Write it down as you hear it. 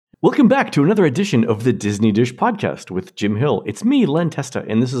Welcome back to another edition of the Disney Dish Podcast with Jim Hill. It's me, Len Testa,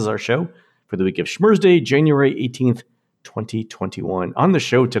 and this is our show for the week of Schmersday, January 18th, 2021. On the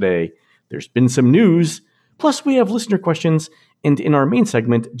show today, there's been some news, plus we have listener questions, and in our main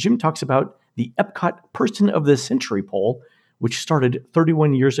segment, Jim talks about the Epcot Person of the Century poll, which started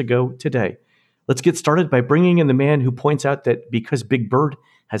 31 years ago today. Let's get started by bringing in the man who points out that because Big Bird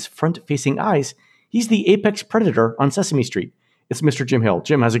has front-facing eyes, he's the apex predator on Sesame Street. It's Mr. Jim Hill.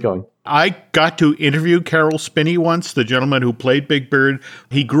 Jim, how's it going? I got to interview Carol Spinney once, the gentleman who played Big Bird.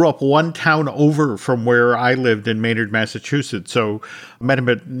 He grew up one town over from where I lived in Maynard, Massachusetts. So I met him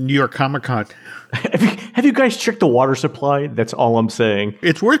at New York Comic Con. Have you guys checked the water supply? That's all I'm saying.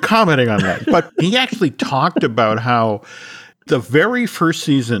 It's worth commenting on that. But he actually talked about how the very first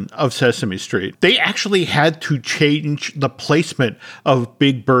season of Sesame Street, they actually had to change the placement of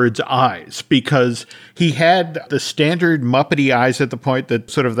Big Bird's eyes because he had the standard Muppety eyes at the point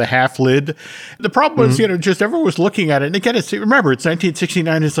that sort of the half lid. The problem was, just everyone was looking at it. And again, remember, it's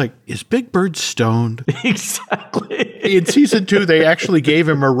 1969. It's like, is Big Bird stoned? Exactly. In season 2, they actually gave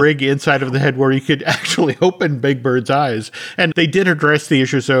him a rig inside of the head where he could actually open Big Bird's eyes. And they did address the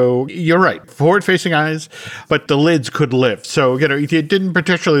issue. So you're right, forward-facing eyes, but the lids could lift. So, it didn't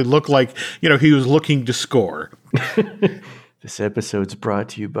particularly look like, he was looking to score. This episode's brought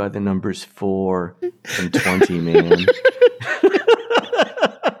to you by the numbers 4 and 20, man.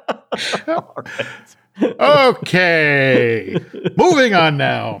 All right. Okay. Moving on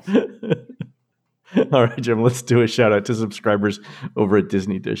now. All right, Jim, let's do a shout out to subscribers over at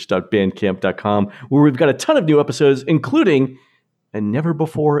disneydish.bandcamp.com, where we've got a ton of new episodes, including a never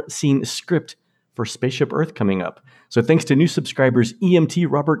before seen script for Spaceship Earth coming up. So thanks to new subscribers EMT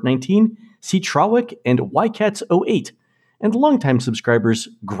Robert 19, C Trawick, and YCats 08, and longtime subscribers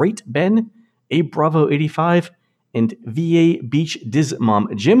Great Ben, A Bravo 85, and VA Beach Diz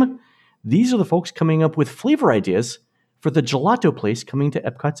Mom Jim. These are the folks coming up with flavor ideas for the gelato place coming to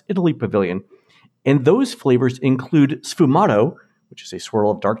Epcot's Italy Pavilion. And those flavors include Sfumato, which is a swirl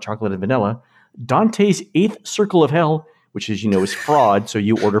of dark chocolate and vanilla, Dante's Eighth Circle of Hell, which, as you know, is fraud, so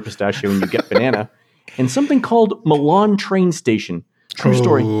you order pistachio and you get banana, and something called Milan Train Station. True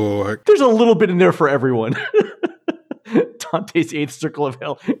story. There's a little bit in there for everyone. Dante's Eighth Circle of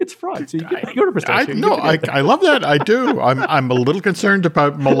Hell. It's fraud, so you order pistachio. I love that. I do. I'm a little concerned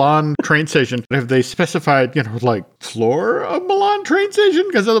about Milan Train Station. Have they specified, like floor of Milan Train Station?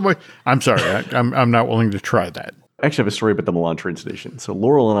 Because otherwise, I'm sorry, I'm not willing to try that. I actually have a story about the Milan train station. So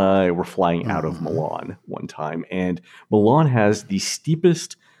Laurel and I were flying out of Milan one time, and Milan has the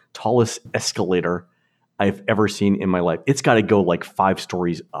steepest, tallest escalator I've ever seen in my life. It's got to go like 5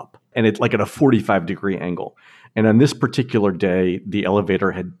 stories up, and it's like at a 45-degree angle. And on this particular day, the elevator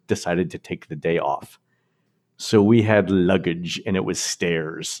had decided to take the day off. So we had luggage, and it was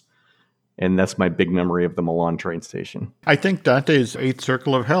stairs. And that's my big memory of the Milan train station. I think Dante's Eighth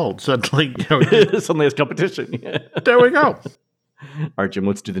Circle of Hell suddenly, suddenly has competition. There we go. All right, Jim,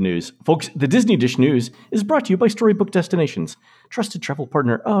 let's do the news. Folks, the Disney Dish News is brought to you by Storybook Destinations, trusted travel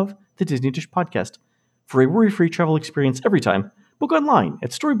partner of the Disney Dish Podcast. For a worry-free travel experience every time, book online at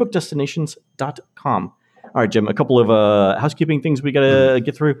storybookdestinations.com. All right, Jim, a couple of housekeeping things we got to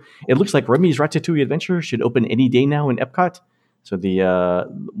get through. It looks like Remy's Ratatouille Adventure should open any day now in Epcot. So the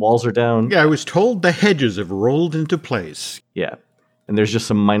walls are down. Yeah, I was told the hedges have rolled into place. Yeah. And there's just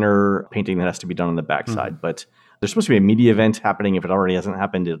some minor painting that has to be done on the backside. But there's supposed to be a media event happening if it already hasn't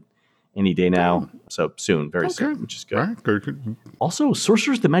happened any day now. So soon, very soon, which is good. All right, good. Also,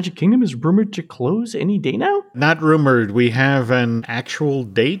 Sorcerer's The Magic Kingdom is rumored to close any day now? Not rumored. We have an actual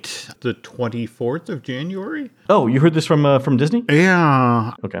date, the 24th of January. Oh, you heard this from Disney?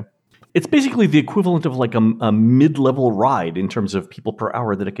 Yeah. Okay. It's basically the equivalent of like a mid-level ride in terms of people per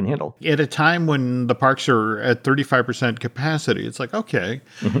hour that it can handle. At a time when the parks are at 35% capacity, it's like, okay,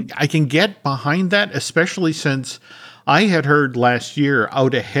 I can get behind that, especially since I had heard last year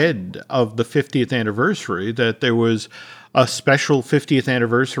out ahead of the 50th anniversary that there was a special 50th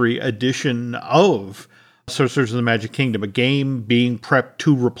anniversary edition of Sorcerers of the Magic Kingdom, a game being prepped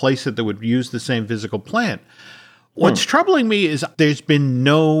to replace it that would use the same physical plant. What's troubling me is there's been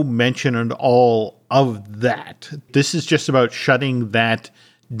no mention at all of that. This is just about shutting that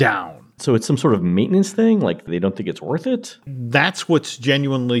down. So it's some sort of maintenance thing? Like they don't think it's worth it? That's what's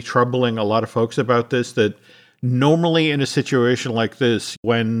genuinely troubling a lot of folks about this, that normally in a situation like this,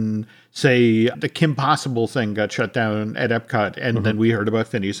 when, say, the Kim Possible thing got shut down at Epcot, and then we heard about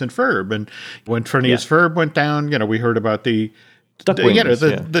Phineas and Ferb. And when Phineas Ferb went down, we heard about the Duck coming.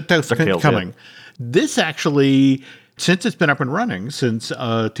 Yeah. This actually, since it's been up and running since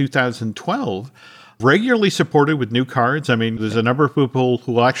 2012, regularly supported with new cards. I mean, there's a number of people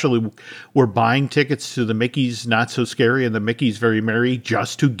who actually were buying tickets to the Mickey's Not So Scary and the Mickey's Very Merry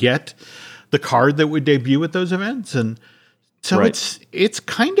just to get the card that would debut at those events. And so it's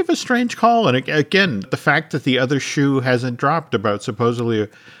kind of a strange call. And again, the fact that the other shoe hasn't dropped about supposedly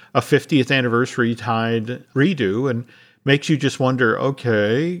a 50th anniversary tied redo and makes you just wonder,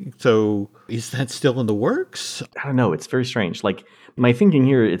 okay, so is that still in the works? I don't know. It's very strange. Like, my thinking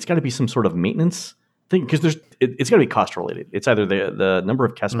here, it's got to be some sort of maintenance thing, because it's got to be cost related. It's either the number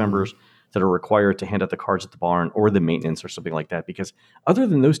of cast members that are required to hand out the cards at the barn, or the maintenance or something like that. Because other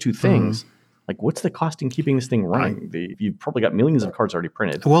than those two things, like, what's the cost in keeping this thing running? You've probably got millions of cards already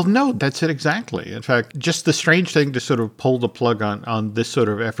printed. Well, no, that's it exactly. In fact, just the strange thing to sort of pull the plug on this sort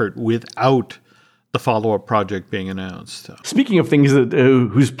of effort without the follow-up project being announced. Speaking of things that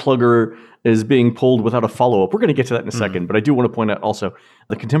whose plugger is being pulled without a follow-up, we're going to get to that in a second, but I do want to point out also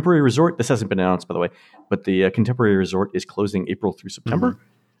the Contemporary Resort, this hasn't been announced, by the way, but the Contemporary Resort is closing April through September.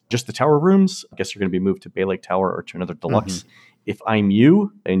 Just the tower rooms, I guess, are going to be moved to Bay Lake Tower or to another deluxe. If I'm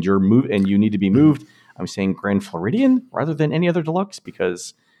you and you need to be moved, I'm saying Grand Floridian rather than any other deluxe,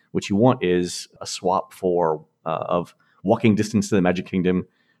 because what you want is a swap of walking distance to the Magic Kingdom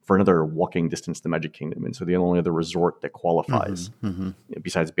for another walking distance to the Magic Kingdom. And so the only other resort that qualifies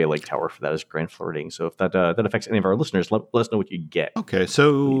besides Bay Lake Tower for that is Grand Floridian. So if that affects any of our listeners, let us know what you get. Okay,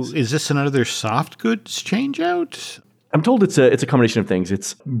 so is this another soft goods change out? I'm told it's a combination of things.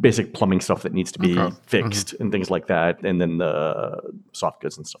 It's basic plumbing stuff that needs to be fixed and things like that, and then the soft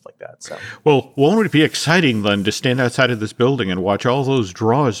goods and stuff like that. So, well, won't it be exciting then to stand outside of this building and watch all those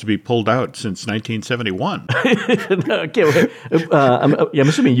drawers to be pulled out since 1971? I'm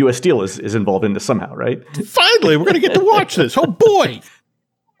assuming U.S. Steel is involved in this somehow, right? Finally, we're going to get to watch this. Oh boy!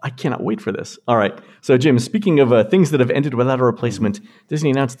 I cannot wait for this. All right. So, Jim, speaking of things that have ended without a replacement, Disney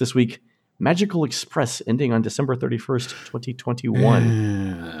announced this week Magical Express ending on December 31st, 2021.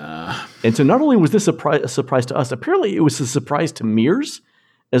 And so not only was this a surprise to us, apparently it was a surprise to Mears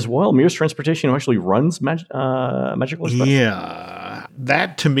as well. Mears Transportation, who actually runs Magical Express. Yeah.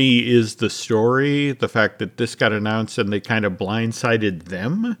 That to me is the story, the fact that this got announced and they kind of blindsided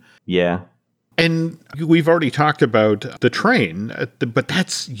them. Yeah. And we've already talked about the train, but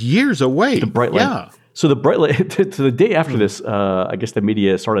that's years away. The Brightline. Yeah. So the Brightline, so the day after this, I guess the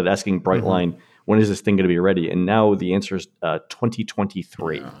media started asking Brightline, when is this thing going to be ready? And now the answer is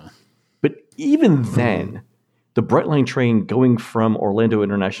 2023. Yeah. But even then, the Brightline train going from Orlando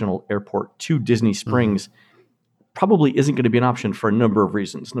International Airport to Disney Springs probably isn't going to be an option for a number of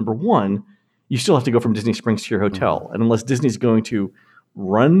reasons. Number one, you still have to go from Disney Springs to your hotel. And unless Disney's going to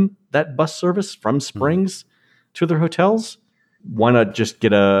run that bus service from Springs to their hotels, why not just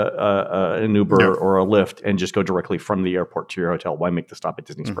get an Uber or a Lyft and just go directly from the airport to your hotel? Why make the stop at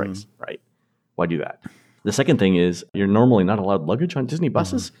Disney Springs, right? Why do that? The second thing is you're normally not allowed luggage on Disney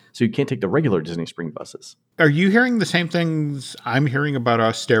buses, so you can't take the regular Disney Spring buses. Are you hearing the same things I'm hearing about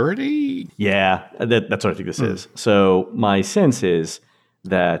austerity? Yeah, that's what I think this is. So my sense is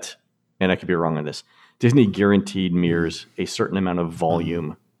that, and I could be wrong on this, Disney guaranteed Mears a certain amount of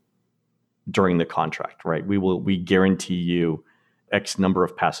volume during the contract, right? We guarantee you X number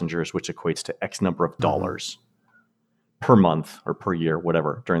of passengers, which equates to X number of dollars per month or per year,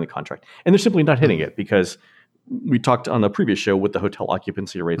 whatever, during the contract. And they're simply not hitting it because we talked on the previous show what the hotel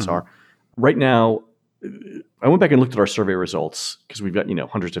occupancy rates are. Right now, I went back and looked at our survey results because we've got,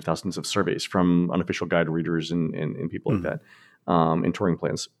 hundreds of thousands of surveys from unofficial guide readers and people like that, and touring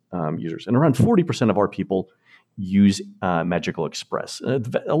plans users. And around 40% of our people use Magical Express.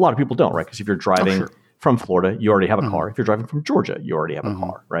 A lot of people don't, right? Because if you're driving from Florida, you already have a car. If you're driving from Georgia, you already have a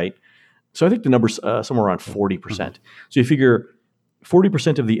car, right? So I think the number's somewhere around 40%. So you figure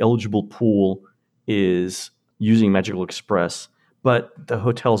 40% of the eligible pool is using Magical Express, but the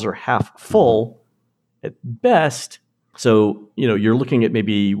hotels are half full at best. So, you're looking at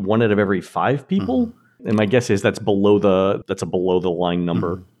maybe 1 out of every 5 people. And my guess is that's a below the line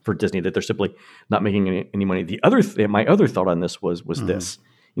number for Disney, that they're simply not making any money. My other thought on this was this.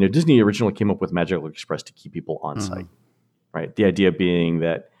 Disney originally came up with Magical Express to keep people on site, right? The idea being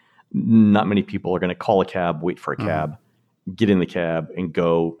that not many people are going to call a cab, wait for a cab, get in the cab, and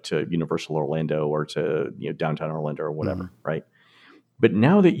go to Universal Orlando or to downtown Orlando or whatever, right? But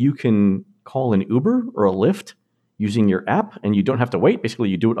now that you can call an Uber or a Lyft using your app, and you don't have to wait. Basically,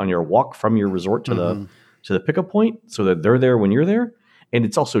 you do it on your walk from your resort to the pickup point, so that they're there when you're there, and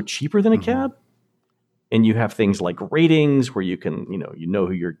it's also cheaper than a cab. And you have things like ratings where you can,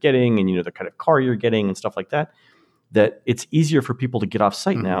 who you're getting, and the kind of car you're getting and stuff like that. That it's easier for people to get off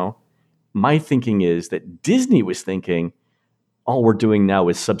site now. My thinking is that Disney was thinking, all we're doing now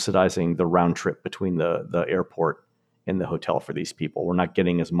is subsidizing the round trip between the airport and the hotel for these people. We're not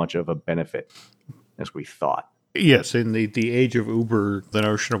getting as much of a benefit as we thought. Yes, in the age of Uber, the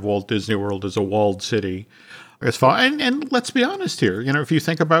notion of Walt Disney World as a walled city is fine. And let's be honest here. If you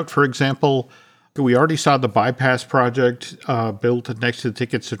think about, for example, we already saw the bypass project built next to the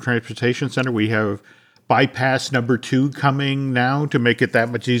Tickets to Transportation Center. We have bypass number 2 coming now to make it that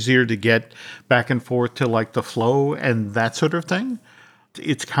much easier to get back and forth to like the flow and that sort of thing.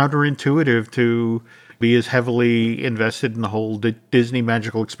 It's counterintuitive to be as heavily invested in the whole Disney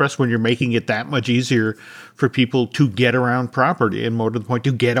Magical Express when you're making it that much easier for people to get around property and more to the point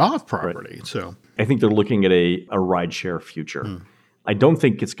to get off property. Right. So I think they're looking at a rideshare future. I don't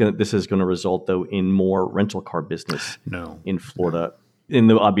think this is going to result though in more rental car business in Florida. And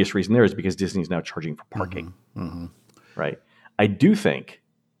the obvious reason there is because Disney's now charging for parking. Right. I do think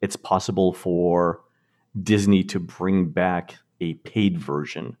it's possible for Disney to bring back a paid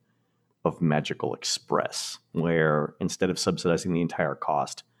version of Magical Express, where instead of subsidizing the entire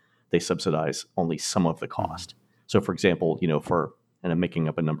cost, they subsidize only some of the cost. So for example, and I'm making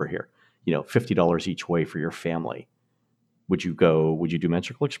up a number here, $50 each way for your family. Would you do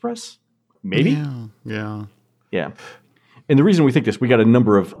Magical Express? Maybe. Yeah. And the reason we think this, we got a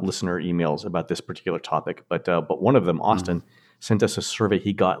number of listener emails about this particular topic, but one of them, Austin, sent us a survey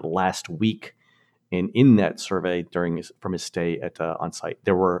he got last week. And in that survey from his stay at on site,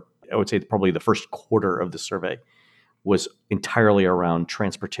 there were, I would say probably the first quarter of the survey was entirely around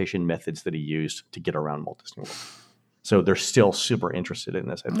transportation methods that he used to get around Walt Disney World. So they're still super interested in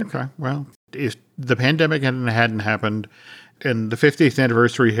this, I think. Okay. Well, if the pandemic hadn't happened and the 50th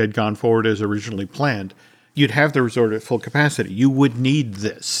anniversary had gone forward as originally planned, you'd have the resort at full capacity. You would need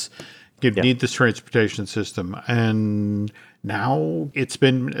this. You'd need this transportation system. And now it's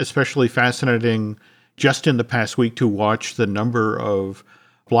been especially fascinating just in the past week to watch the number of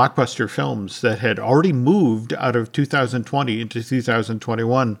blockbuster films that had already moved out of 2020 into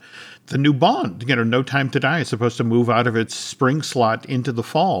 2021. The new Bond, No Time to Die, is supposed to move out of its spring slot into the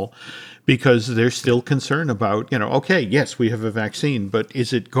fall because they're still concerned about, okay, yes, we have a vaccine, but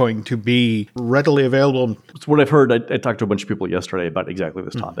is it going to be readily available? It's what I've heard. I talked to a bunch of people yesterday about exactly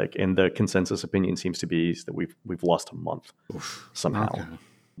this topic, and the consensus opinion seems to be that we've lost a month somehow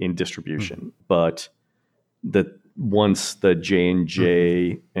in distribution. But that once the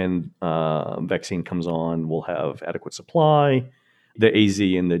J&J and vaccine comes on, we'll have adequate supply. The AZ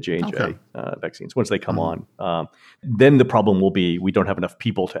and the J&J vaccines, once they come on, then the problem will be we don't have enough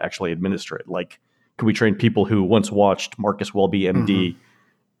people to actually administer it. Like, could we train people who once watched Marcus Welby, MD,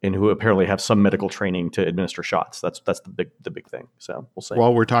 and who apparently have some medical training to administer shots? That's the big thing. So we'll see.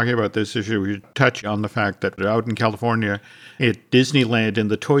 While we're talking about this issue, we should touch on the fact that out in California, at Disneyland in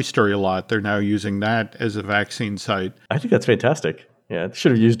the Toy Story lot, they're now using that as a vaccine site. I think that's fantastic. Yeah,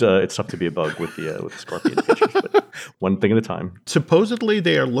 should have used It's Tough to Be a Bug with the scorpion pictures, but one thing at a time. Supposedly,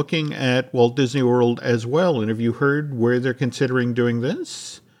 they are looking at Walt Disney World as well. And have you heard where they're considering doing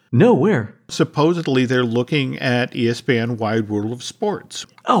this? No, where? Supposedly, they're looking at ESPN Wide World of Sports.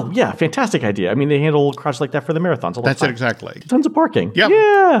 Oh, yeah, fantastic idea. I mean, they handle crowds like that for the marathons all the time. That's it, exactly. Tons of parking. Yep.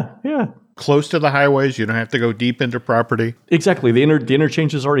 Yeah. Close to the highways. You don't have to go deep into property. Exactly. The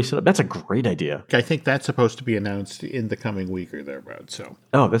interchange is already set up. That's a great idea. I think that's supposed to be announced in the coming week or thereabouts. So.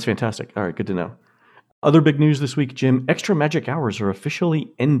 Oh, that's fantastic. All right, good to know. Other big news this week, Jim. Extra Magic Hours are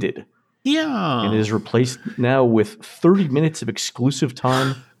officially ended. Yeah. And it is replaced now with 30 minutes of exclusive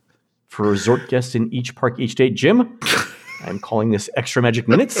time for resort guests in each park each day. Jim, I'm calling this Extra Magic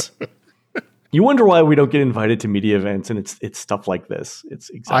Minutes. You wonder why we don't get invited to media events, and it's stuff like this. It's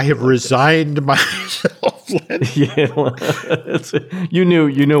exactly. I have resigned myself. You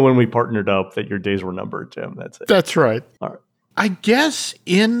knew when we partnered up that your days were numbered, Jim. That's it. That's right. All right. I guess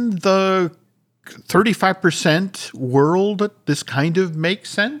in the 35% world, this kind of makes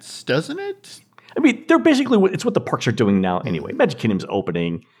sense, doesn't it? I mean, it's what the parks are doing now anyway. Magic Kingdom's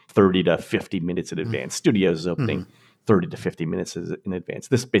opening 30 to 50 minutes in advance. Studios is opening 30 to 50 minutes in advance.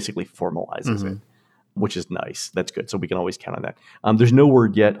 This basically formalizes it, which is nice. That's good. So we can always count on that. There's no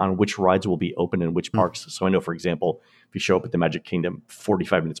word yet on which rides will be open in which parks. So I know, for example, if you show up at the Magic Kingdom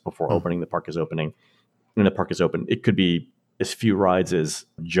 45 minutes before opening, the park is opening, and the park is open, it could be as few rides as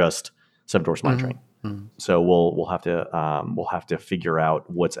just Seven Dwarfs Mine Train. So we'll have to figure out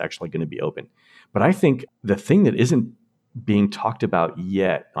what's actually going to be open. But I think the thing that isn't being talked about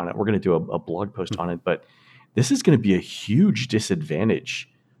yet on it, we're going to do a blog post on it, but this is going to be a huge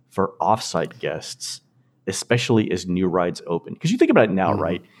disadvantage for offsite guests, especially as new rides open. Because you think about it now,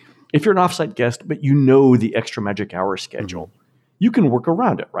 right? If you're an offsite guest, but you know the Extra Magic Hour schedule, you can work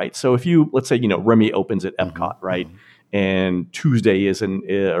around it, right? So if let's say, Remy opens at Epcot, right? and Tuesday is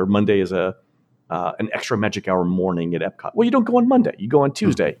or Monday is an extra magic hour morning at Epcot. Well, you don't go on Monday. You go on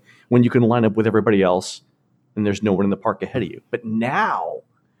Tuesday when you can line up with everybody else and there's no one in the park ahead of you. But now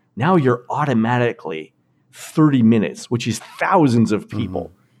you're automatically 30 minutes, which is thousands of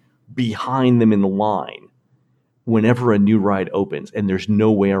people behind them in the line whenever a new ride opens, and there's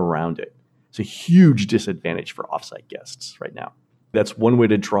no way around it. It's a huge disadvantage for offsite guests right now. That's one way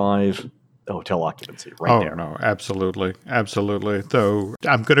to drive the hotel occupancy there. Oh, no, absolutely. Absolutely. Though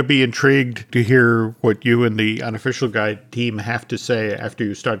I'm going to be intrigued to hear what you and the Unofficial Guide team have to say after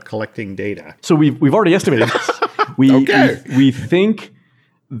you start collecting data. So we've already estimated this. We think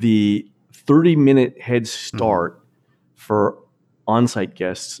the 30-minute head start for on-site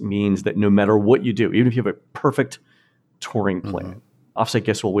guests means that no matter what you do, even if you have a perfect touring plan, off-site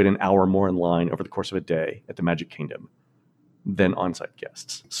guests will wait an hour more in line over the course of a day at the Magic Kingdom than on-site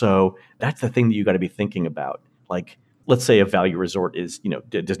guests. So that's the thing that you got to be thinking about. Like, let's say a value resort is,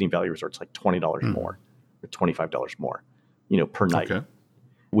 Disney value resort's like $20 more or $25 more, per night. Okay.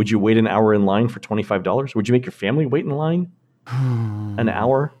 Would you wait an hour in line for $25? Would you make your family wait in line an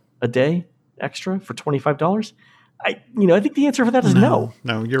hour a day extra for $25? I think the answer for that is no.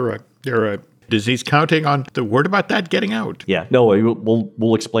 No, you're right. You're right. Disney's counting on the word about that getting out. Yeah, no,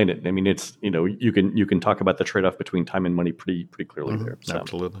 we'll explain it. I mean, it's you can talk about the trade-off between time and money pretty clearly there. So.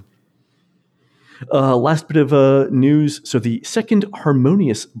 Absolutely. Last bit of news. So the second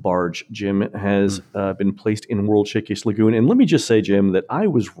Harmonious barge, Jim, has been placed in World Showcase Lagoon. And let me just say, Jim, that I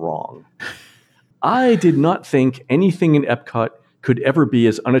was wrong. I did not think anything in Epcot could ever be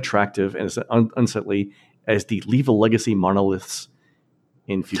as unattractive and as unsightly as the Leave a Legacy monoliths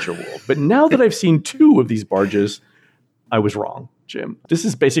in Future World. But now that I've seen two of these barges, I was wrong, Jim. This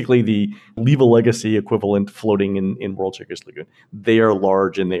is basically the Leave a Legacy equivalent floating in World Showcase Lagoon. They are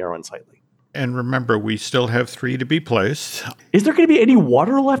large and they are unsightly. And remember, we still have 3 to be placed. Is there going to be any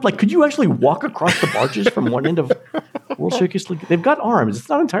water left? Like, could you actually walk across the barges from one end of World Showcase Lagoon? They've got arms. It's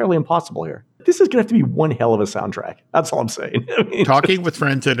not entirely impossible here. This is going to have to be one hell of a soundtrack. That's all I'm saying. Talking with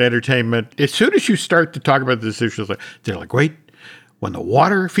friends at entertainment, as soon as you start to talk about this issue, they're like, wait, when the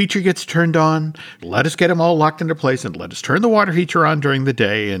water feature gets turned on, let us get them all locked into place and let us turn the water feature on during the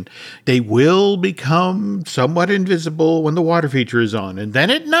day. And they will become somewhat invisible when the water feature is on. And then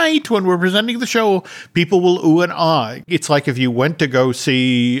at night, when we're presenting the show, people will ooh and ah. It's like if you went to go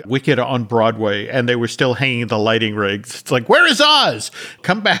see Wicked on Broadway and they were still hanging the lighting rigs. It's like, where is Oz?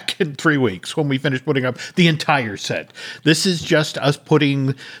 Come back in 3 weeks when we finish putting up the entire set. This is just us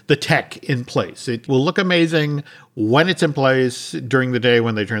putting the tech in place. It will look amazing when it's in place during the day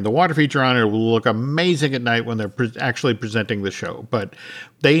when they turn the water feature on. It will look amazing at night when they're actually presenting the show. But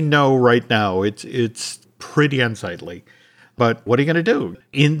they know right now it's pretty unsightly. But what are you going to do?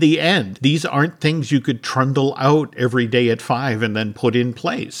 In the end, these aren't things you could trundle out every day at 5 and then put in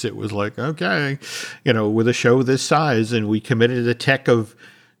place. It was like, okay, with a show this size and we committed a tech of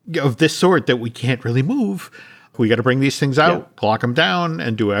this sort that we can't really move. We got to bring these things out, lock them down,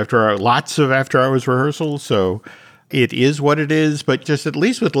 and do lots of after-hours rehearsals. So it is what it is. But just at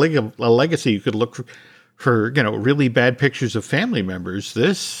least with a Legacy, you could look for really bad pictures of family members.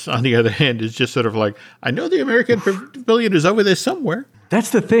 This, on the other hand, is just sort of like, I know the American Pavilion is over there somewhere. That's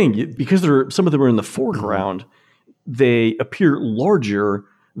the thing. Because some of them are in the foreground, they appear larger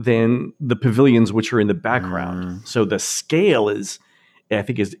than the pavilions which are in the background. So the scale is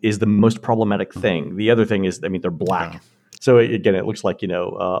the most problematic thing. The other thing is, they're black. Yeah. So again, it looks like,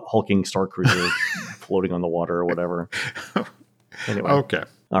 hulking Star Cruiser floating on the water or whatever. Anyway. Okay.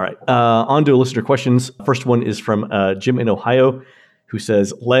 All right. On to listener questions. First one is from Jim in Ohio, who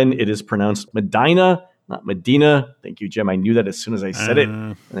says, Len, it is pronounced Medina, not Medina. Thank you, Jim. I knew that as soon as I said it,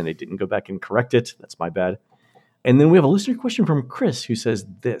 and then I didn't go back and correct it. That's my bad. And then we have a listener question from Chris, who says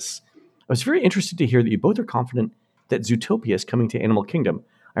this. I was very interested to hear that you both are confident that Zootopia is coming to Animal Kingdom.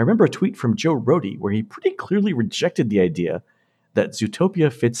 I remember a tweet from Joe Rohde where he pretty clearly rejected the idea that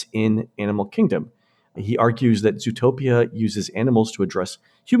Zootopia fits in Animal Kingdom. He argues that Zootopia uses animals to address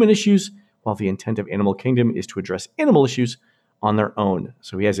human issues, while the intent of Animal Kingdom is to address animal issues on their own.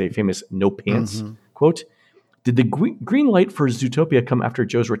 So he has a famous no pants quote. Did the green light for Zootopia come after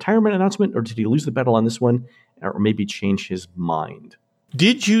Joe's retirement announcement, or did he lose the battle on this one, or maybe change his mind?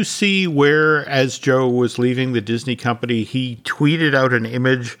 Did you see where, as Joe was leaving the Disney company, he tweeted out an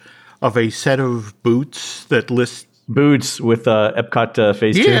image of a set of boots that lists Boots with Epcot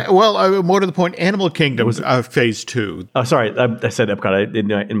Phase 2. Yeah, well, more to the point, Animal Kingdom Phase 2. Oh, sorry. I said Epcot.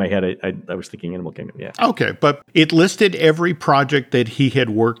 In my head, I was thinking Animal Kingdom. Yeah. Okay, but it listed every project that he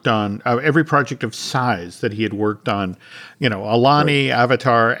had worked on, every project of size that he had worked on, Alani, right.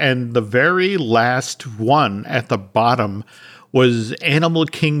 Avatar, and the very last one at the bottom was Animal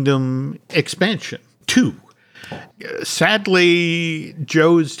Kingdom Expansion 2. Sadly,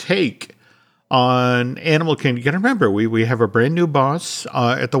 Joe's take on Animal Kingdom, you got to remember, we have a brand new boss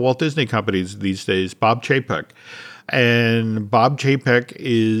at the Walt Disney Companies these days, Bob Chapek. And Bob Chapek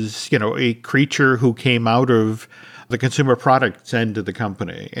is, a creature who came out of the consumer products end of the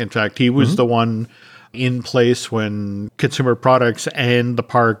company. In fact, he was the one in place when consumer products and the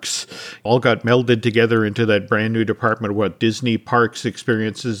parks all got melded together into that brand new department of Disney Parks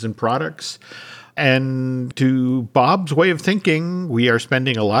Experiences and Products. And to Bob's way of thinking, we are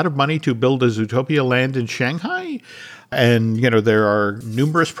spending a lot of money to build a Zootopia land in Shanghai. And, there are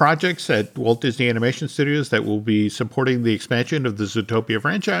numerous projects at Walt Disney Animation Studios that will be supporting the expansion of the Zootopia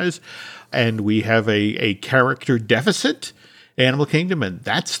franchise. And we have a character deficit, Animal Kingdom, and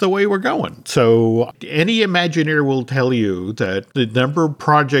that's the way we're going. So any Imagineer will tell you that the number of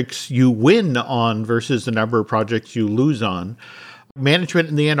projects you win on versus the number of projects you lose on, management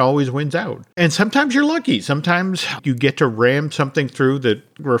in the end always wins out. And sometimes you're lucky. Sometimes you get to ram something through that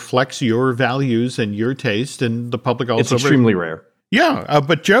reflects your values and your taste, and the public also... It's extremely rare. Yeah,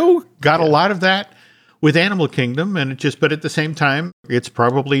 but Joe got a lot of that with Animal Kingdom, and but at the same time, it's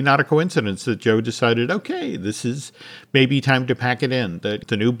probably not a coincidence that Joe decided, okay, this is maybe time to pack it in. That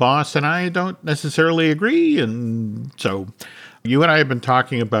the new boss and I don't necessarily agree, and so you and I have been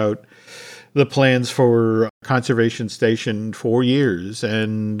talking about the plans for Conservation Station for years.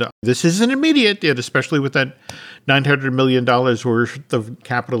 And this isn't immediate yet, especially with that $900 million worth of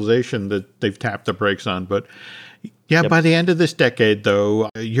capitalization that they've tapped the brakes on. But yeah, by the end of this decade, though,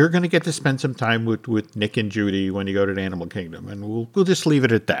 you're going to get to spend some time with Nick and Judy when you go to the Animal Kingdom. And we'll just leave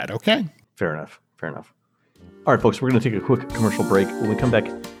it at that, okay? Fair enough. All right, folks, we're going to take a quick commercial break. When we come back,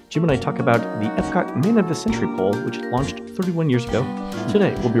 Jim and I talk about the Epcot Man of the Century poll, which launched 31 years ago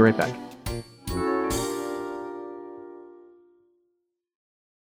today. We'll be right back.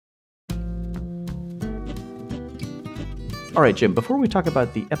 All right, Jim, before we talk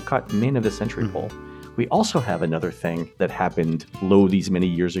about the Epcot Man of the Century poll, we also have another thing that happened these many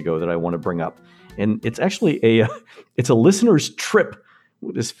years ago that I want to bring up. And it's actually it's a listener's trip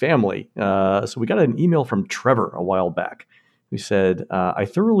with his family. So we got an email from Trevor a while back who said, I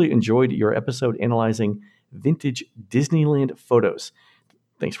thoroughly enjoyed your episode analyzing vintage Disneyland photos.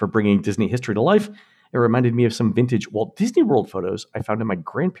 Thanks for bringing Disney history to life. It reminded me of some vintage Walt Disney World photos I found in my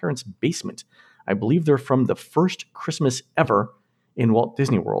grandparents' basement. I believe they're from the first Christmas ever in Walt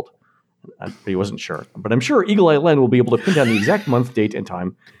Disney World. He wasn't sure, but I'm sure Eagle Eye Len will be able to pin down the exact month, date, and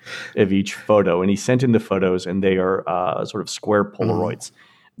time of each photo. And he sent in the photos, and they are sort of square Polaroids.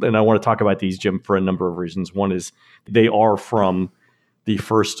 And I want to talk about these, Jim, for a number of reasons. One is they are from the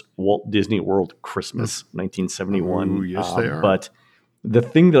first Walt Disney World Christmas, 1971. Oh, yes, they are. But the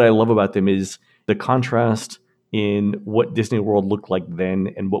thing that I love about them is the contrast in what Disney World looked like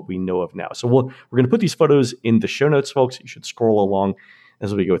then and what we know of now. So we're going to put these photos in the show notes, folks. You should scroll along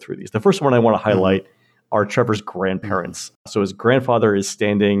as we go through these. The first one I want to highlight are Trevor's grandparents. So his grandfather is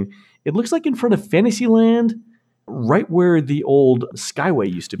standing, it looks like in front of Fantasyland, right where the old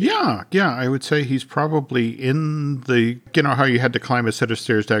Skyway used to be. Yeah. I would say he's probably in how you had to climb a set of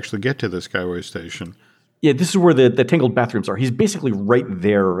stairs to actually get to the Skyway station. Yeah, this is where the tangled bathrooms are. He's basically right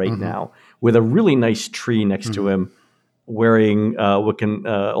there now with a really nice tree next to him, wearing what can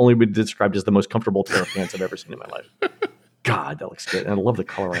only be described as the most comfortable pair of pants I've ever seen in my life. God, that looks good. And I love the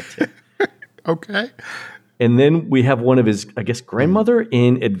color on it, too. Okay. And then we have one of his, I guess, grandmother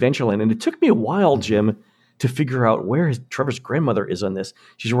in Adventureland. And it took me a while, Jim, to figure out where Trevor's grandmother is on this.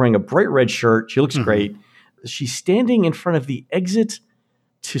 She's wearing a bright red shirt. She looks great. She's standing in front of the exit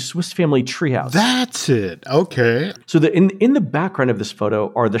to Swiss Family Treehouse. That's it. Okay. So in the background of this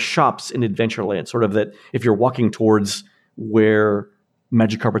photo are the shops in Adventureland, sort of that if you're walking towards where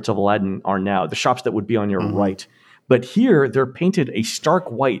Magic Carpets of Aladdin are now, the shops that would be on your right. But here they're painted a stark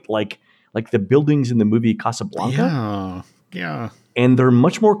white, like the buildings in the movie Casablanca. Yeah. And they're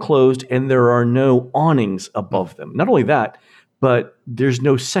much more closed, and there are no awnings above them. Not only that, but there's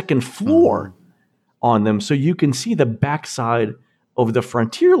no second floor on them, so you can see the backside of the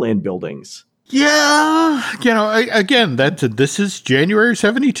Frontierland buildings. Yeah. Again, this is January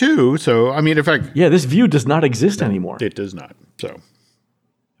 72. So, I mean, in fact... Yeah, this view does not exist anymore. It does not. So...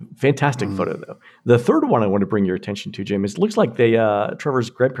 Fantastic photo, though. The third one I want to bring your attention to, Jim, is it looks like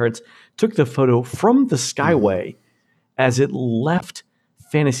Trevor's grandparents took the photo from the Skyway as it left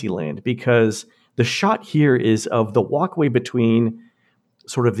Fantasyland, because the shot here is of the walkway between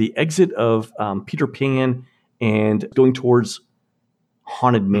sort of the exit of Peter Pan and going towards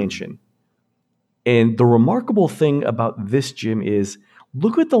Haunted Mansion. And the remarkable thing about this, Jim, is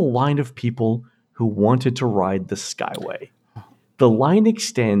look at the line of people who wanted to ride the Skyway. The line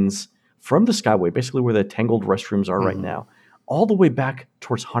extends from the Skyway, basically where the tangled restrooms are right now, all the way back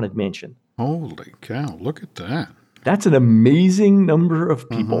towards Haunted Mansion. Holy cow, look at that. That's an amazing number of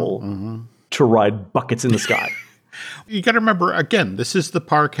people to ride buckets in the sky. You got to remember, again, this is the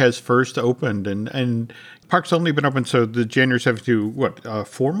park has first opened, and park's only been open, so the January 7th to,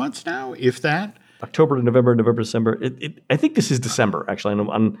 4 months now, if that? October to November, November, December. I think this is December, actually.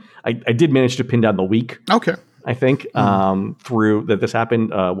 I did manage to pin down the week. Okay. I think through that this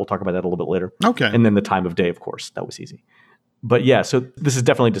happened. We'll talk about that a little bit later. Okay. And then the time of day, of course. That was easy. But yeah, so this is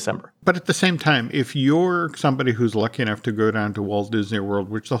definitely December. But at the same time, if you're somebody who's lucky enough to go down to Walt Disney World,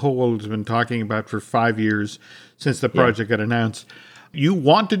 which the whole world has been talking about for 5 years since the project got announced, you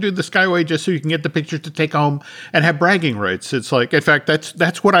want to do the Skyway just so you can get the pictures to take home and have bragging rights. It's like, in fact,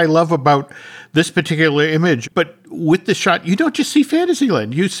 that's what I love about this particular image. But with the shot, you don't just see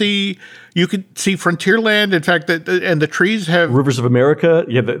Fantasyland. You could see Frontierland. In fact, and the trees have Rivers of America.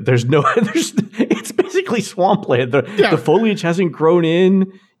 Yeah, it's basically swampland. The foliage hasn't grown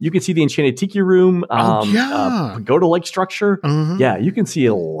in. You can see the Enchanted Tiki Room, pagoda-like structure. Yeah, you can see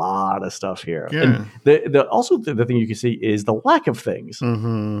a lot of stuff here. Yeah. And also the thing you can see is the lack of things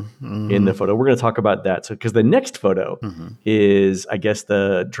in the photo. We're going to talk about that. So, because the next photo is, I guess,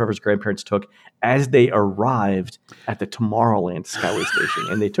 Trevor's grandparents took as they arrived at the Tomorrowland Skyway Station,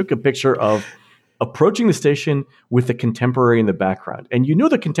 and they took a picture of approaching the station with the Contemporary in the background. And you know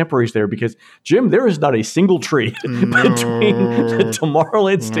the Contemporary's there because, Jim, there is not a single tree between the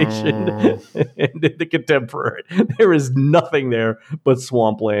Tomorrowland Station and the Contemporary. There is nothing there but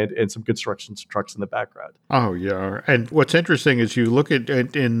swampland and some construction trucks in the background. Oh, yeah. And what's interesting is you look at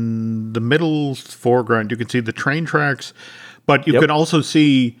in the middle foreground, you can see the train tracks, but you can also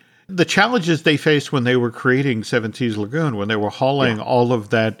see the challenges they faced when they were creating Seven Seas Lagoon, when they were hauling all of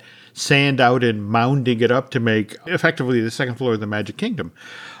that sand out and mounding it up to make effectively the second floor of the Magic Kingdom.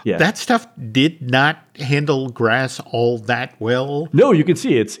 Yeah. That stuff did not handle grass all that well. No, you can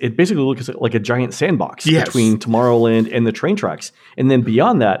see it basically looks like a giant sandbox between Tomorrowland and the train tracks. And then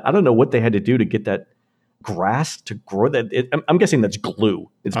beyond that, I don't know what they had to do to get that grass to grow. I'm guessing that's glue.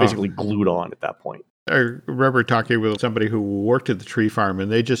 It's basically glued on at that point. I remember talking with somebody who worked at the tree farm,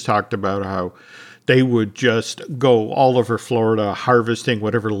 and they just talked about how they would just go all over Florida harvesting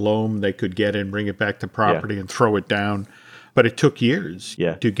whatever loam they could get and bring it back to property and throw it down. But it took years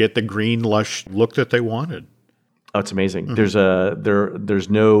to get the green, lush look that they wanted. Oh, it's amazing. There's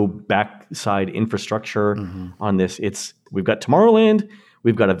no backside infrastructure on this. We've got Tomorrowland,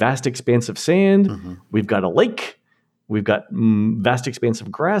 we've got a vast expanse of sand, we've got a lake, we've got vast expanse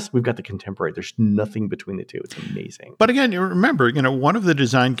of grass. We've got the Contemporary. There's nothing between the two. It's amazing. But again, you remember, one of the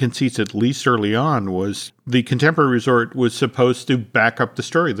design conceits, at least early on, was the Contemporary Resort was supposed to back up the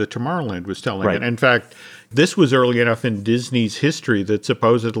story that Tomorrowland was telling. Right. And in fact, this was early enough in Disney's history that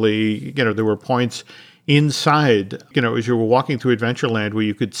supposedly, there were points inside, as you were walking through Adventureland where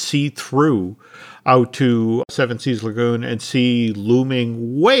you could see through out to Seven Seas Lagoon and see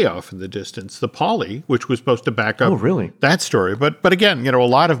looming way off in the distance the Poly, which was supposed to back up that story. But again, a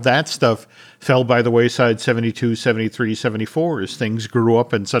lot of that stuff fell by the wayside 72, 73, 74 as things grew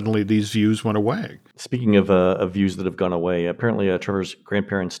up and suddenly these views went away. Speaking of views that have gone away, apparently Trevor's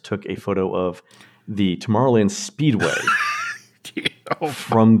grandparents took a photo of the Tomorrowland Speedway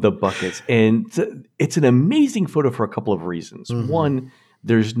from the buckets. And it's an amazing photo for a couple of reasons. One,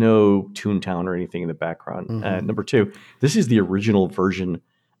 there's no Toontown or anything in the background. Number two, this is the original version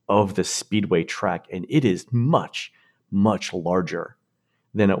of the Speedway track, and it is much, much larger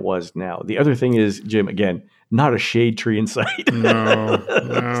than it was now. The other thing is, Jim, again, not a shade tree in sight. No.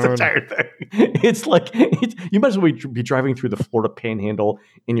 It's the entire thing. It's like, you might as well be driving through the Florida Panhandle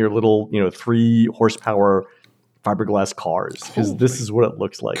in your little, 3 horsepower fiberglass cars, because this is what it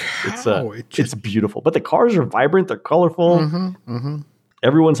looks like. It's beautiful. But the cars are vibrant. They're colorful.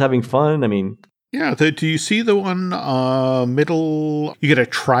 Everyone's having fun. I mean, yeah. Do you see the one middle? You get a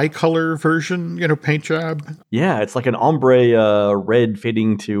tricolor version, paint job. Yeah, it's like an ombre red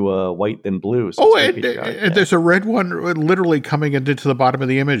fading to white then blue. So and there's a red one literally coming into the bottom of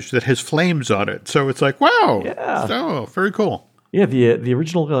the image that has flames on it. So it's like, wow. Yeah. Oh, very cool. Yeah, the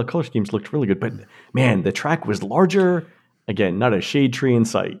original color schemes looked really good, but man, the track was larger. Again, not a shade tree in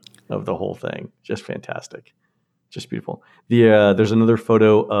sight of the whole thing. Just fantastic. Just beautiful. There's another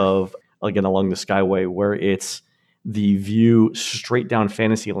photo of, again, along the Skyway where it's the view straight down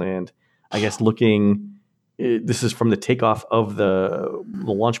Fantasyland, I guess looking, this is from the takeoff of the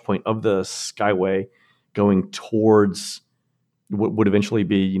launch point of the Skyway going towards what would eventually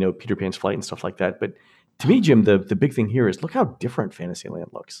be, you know, Peter Pan's flight and stuff like that. But to me, Jim, the big thing here is look how different Fantasyland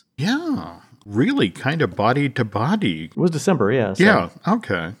looks. Yeah, really kind of body to body. It was December, yeah. So. Yeah,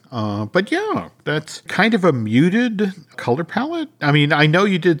 okay. But yeah, that's kind of a muted color palette. I mean, I know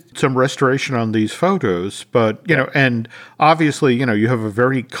you did some restoration on these photos, but, you know, and obviously, you know, you have a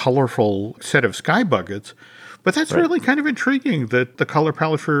very colorful set of sky buckets, but that's really kind of intriguing that the color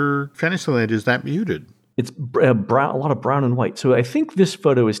palette for Fantasyland is that muted. It's brown, a lot of brown and white. So I think this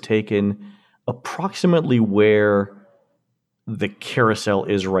photo is taken approximately where the carousel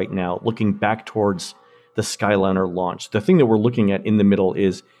is right now, looking back towards the Skyliner launch. The thing that we're looking at in the middle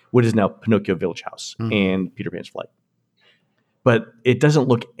is what is now Pinocchio Village House and Peter Pan's flight. But it doesn't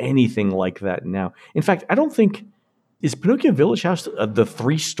look anything like that now. In fact, I don't think, is Pinocchio Village House the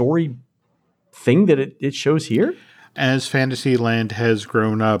 3-story thing that it shows here? As Fantasyland has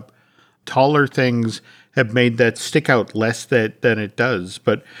grown up, taller things have made that stick out less than it does.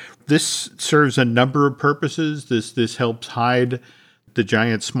 But this serves a number of purposes. This helps hide the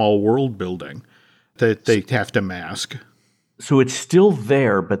giant small world building that they have to mask. So it's still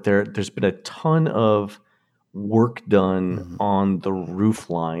there, but there's been a ton of work done on the roof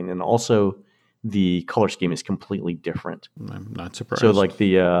line, and also the color scheme is completely different. I'm not surprised. So like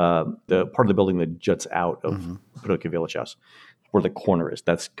the part of the building that juts out of Pinocchio Village House, where the corner is,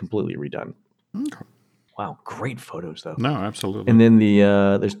 that's completely redone. Okay. Wow, great photos though. No, absolutely. And then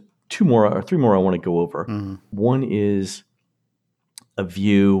there's 2 more or 3 more I want to go over. One is a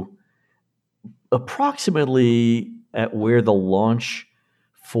view approximately at where the launch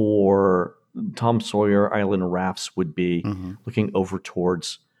for Tom Sawyer Island rafts would be, looking over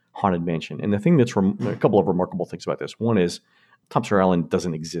towards Haunted Mansion. And the thing that's a couple of remarkable things about this. One is Tom Sawyer Island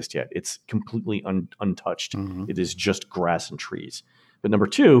doesn't exist yet. It's completely untouched. It is just grass and trees. But number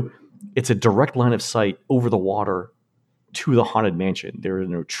 2, it's a direct line of sight over the water to the Haunted Mansion. There are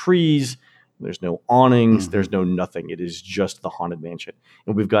no trees, there's no awnings, there's no nothing. It is just the Haunted Mansion.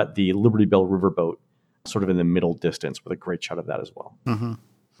 And we've got the Liberty Bell riverboat sort of in the middle distance with a great shot of that as well.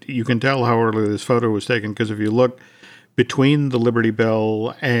 You can tell how early this photo was taken because if you look between the Liberty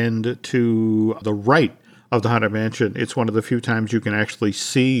Bell and to the right of the Haunted Mansion, it's one of the few times you can actually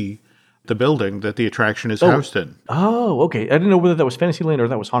see the building that the attraction is housed in. Oh, okay. I didn't know whether that was Fantasyland or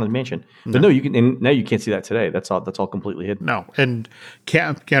that was Haunted Mansion. But no, you can. And now you can't see that today. That's all completely hidden. No, and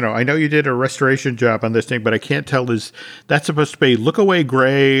I know you did a restoration job on this thing, but I can't tell is that supposed to be look away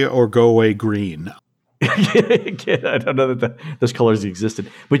gray or go away green? I don't know that those colors existed.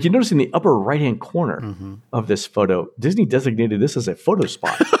 But you notice in the upper right-hand corner of this photo, Disney designated this as a photo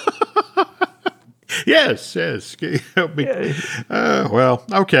spot. Yes. Well,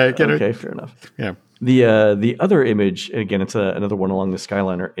 okay. Okay, fair enough. Yeah. The other image, again, it's another one along the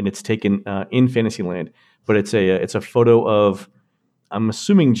Skyliner, and it's taken in Fantasyland, but it's a photo of, I'm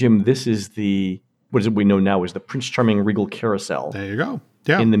assuming, Jim, this is what is it we know now is the Prince Charming Regal Carousel. There you go.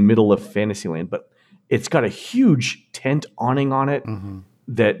 Yeah. In the middle of Fantasyland, but it's got a huge tent awning on it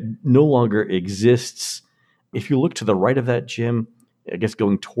that no longer exists. If you look to the right of that, Jim, I guess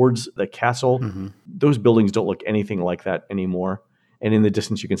going towards the castle, those buildings don't look anything like that anymore. And in the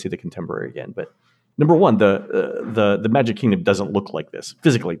distance, you can see the Contemporary again. But number 1, the Magic Kingdom doesn't look like this.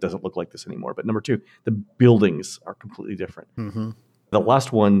 Physically, it doesn't look like this anymore. But number 2, the buildings are completely different. The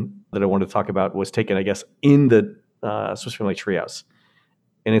last one that I wanted to talk about was taken, I guess, in the Swiss Family Treehouse.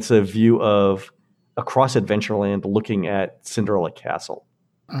 And it's a view of across Adventureland looking at Cinderella Castle.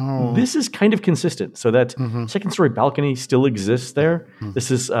 Oh. This is kind of consistent. So that second story balcony still exists there. This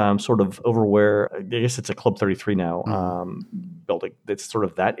is sort of over where, I guess it's a Club 33 now building. It's sort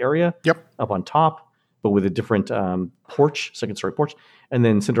of that area up on top, but with a different second story porch, and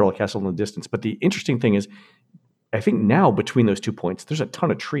then Cinderella Castle in the distance. But the interesting thing is, I think now between those 2 points, there's a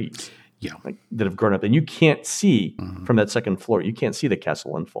ton of trees that have grown up. And you can't see from that second floor, you can't see the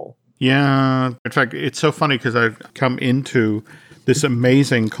castle in full. Yeah. In fact, it's so funny because I've come into this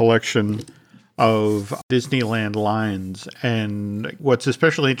amazing collection of Disneyland lines. And what's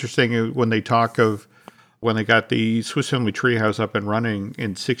especially interesting is when they talk of when they got the Swiss Family Treehouse up and running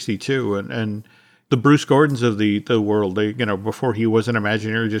in 62 and the Bruce Gordons of the world, before he was an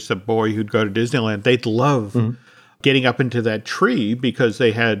Imagineer, just a boy who'd go to Disneyland, they'd love getting up into that tree because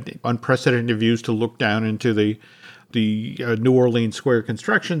they had unprecedented views to look down into the New Orleans Square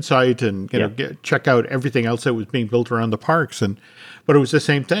construction site and check out everything else that was being built around the parks. But it was the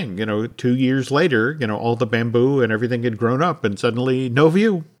same thing. 2 years later, all the bamboo and everything had grown up and suddenly no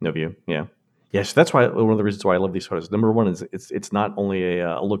view. No view, yeah. Yes, that's why one of the reasons why I love these photos. Number one is it's not only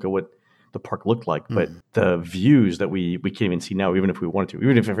a look at what the park looked like, but the views that we can't even see now, even if we wanted to,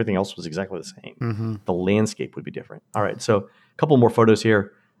 even if everything else was exactly the same, the landscape would be different. All right, so a couple more photos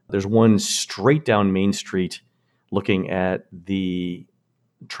here. There's one straight down Main Street looking at the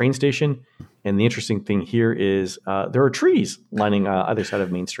train station. And the interesting thing here is there are trees lining either side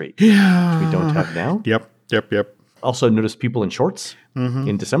of Main Street, which we don't have now. Yep. Also notice people in shorts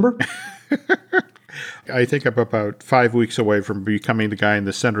in December. I think I'm about 5 weeks away from becoming the guy in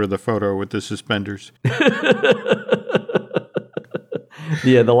the center of the photo with the suspenders.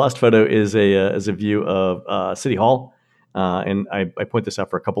 Yeah, the last photo is a view of City Hall. And I point this out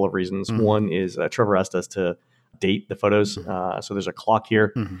for a couple of reasons. One is Trevor asked us to date the photos. So there's a clock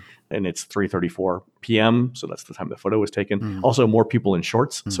here, and it's 3:34 p.m. So that's the time the photo was taken. Also, more people in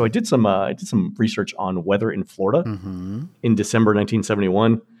shorts. So I did some research on weather in Florida in December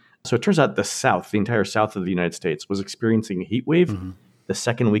 1971. So it turns out the entire south of the United States, was experiencing a heat wave. The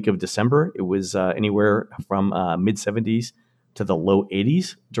second week of December, it was anywhere from mid 70s to the low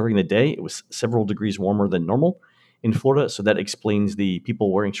 80s during the day. It was several degrees warmer than normal in Florida. So that explains the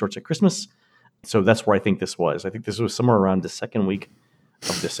people wearing shorts at Christmas. So that's where I think this was. I think this was somewhere around the second week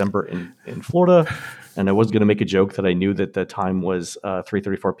of December in Florida. And I was going to make a joke that I knew that the time was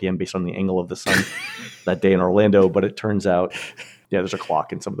 3:34 p.m. based on the angle of the sun that day in Orlando. But it turns out, there's a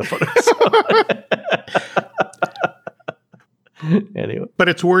clock in some of the photos. Anyway. But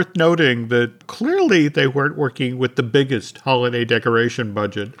it's worth noting that clearly they weren't working with the biggest holiday decoration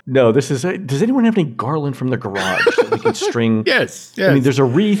budget. No, does anyone have any garland from their garage that we can string? Yes. I mean, there's a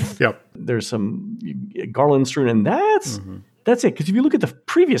wreath. Yep. There's some garland strewn, and that's it. Because if you look at the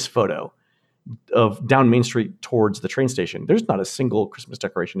previous photo of down Main Street towards the train station, there's not a single Christmas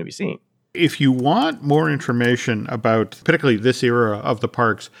decoration to be seen. If you want more information about particularly this era of the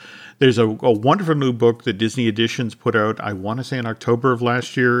parks, there's a wonderful new book that Disney Editions put out, I want to say in October of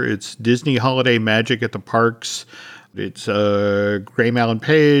last year. It's Disney Holiday Magic at the Parks. It's Graham Allen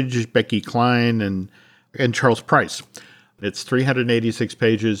Page, Becky Klein, and Charles Price. It's 386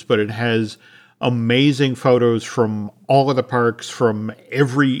 pages, but it has amazing photos from all of the parks from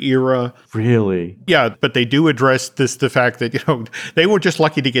every era. Really? Yeah, but they do address the fact that, they were just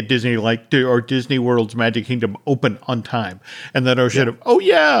lucky to get Disney or Disney World's Magic Kingdom open on time. And then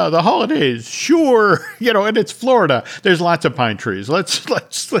the holidays, sure. And it's Florida. There's lots of pine trees. Let's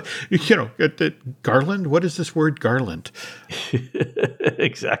garland. What is this word, garland?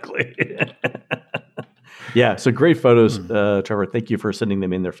 Exactly. Yeah, so great photos, Trevor. Thank you for sending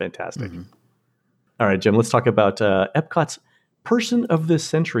them in. They're fantastic. All right, Jim, let's talk about Epcot's Person of the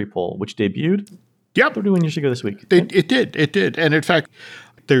Century poll, which debuted 31 years ago this week. It did. And in fact,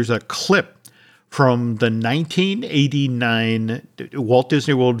 there's a clip from the 1989 Walt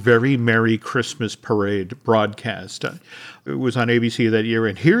Disney World Very Merry Christmas Parade broadcast. It was on ABC that year.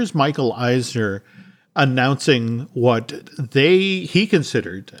 And here's Michael Eisner announcing what he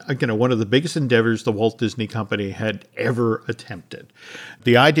considered, one of the biggest endeavors the Walt Disney Company had ever attempted.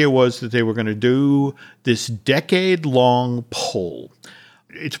 The idea was that they were going to do this decade-long poll.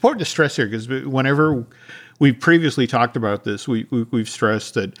 It's important to stress here because whenever we've previously talked about this, we've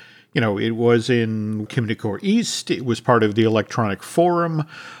stressed that, it was in Communicore East. It was part of the Electronic Forum.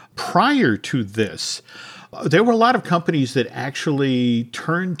 Prior to this, there were a lot of companies that actually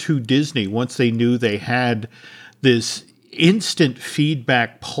turned to Disney once they knew they had this instant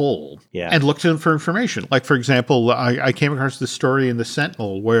feedback poll and looked to them for information. Like, for example, I came across this story in the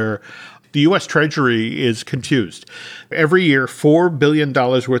Sentinel where the U.S. Treasury is confused. Every year, $4 billion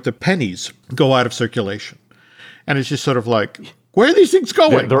worth of pennies go out of circulation. And it's just sort of like, where are these things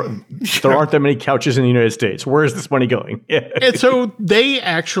going? There aren't that many couches in the United States. Where is this money going? And so they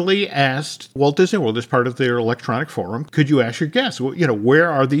actually asked Walt Disney World, as part of their electronic forum, could you ask your guests,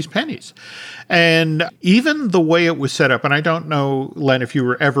 where are these pennies? And even the way it was set up, and I don't know, Len, if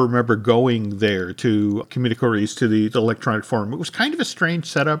you ever remember going there to Communicore East, to the electronic forum, it was kind of a strange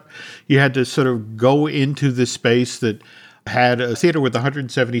setup. You had to sort of go into this space that had a theater with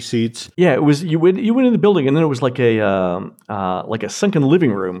 170 seats. Yeah, it was. You went in the building, and then it was like a sunken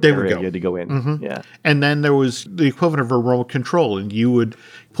living room area you had to go in. Yeah, and then there was the equivalent of a remote control, and you would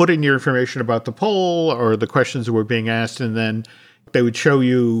put in your information about the poll or the questions that were being asked, and then they would show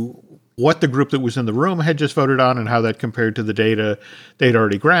you what the group that was in the room had just voted on and how that compared to the data they'd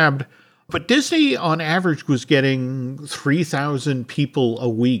already grabbed. But Disney, on average, was getting 3,000 people a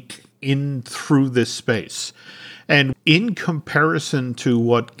week in through this space. And in comparison to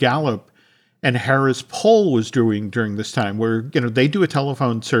what Gallup and Harris Poll was doing during this time, where, they do a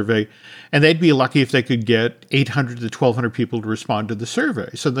telephone survey and they'd be lucky if they could get 800 to 1,200 people to respond to the survey.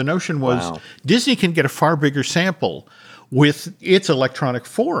 So the notion was Disney can get a far bigger sample with its electronic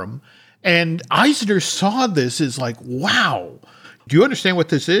forum. And Eisner saw this as like, wow, do you understand what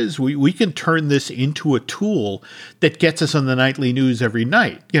this is? We can turn this into a tool that gets us on the nightly news every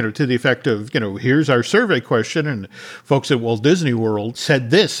night, to the effect of, here's our survey question, and folks at Walt Disney World said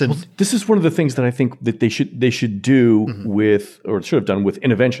this. And this is one of the things that I think that they should do with, or should have done with,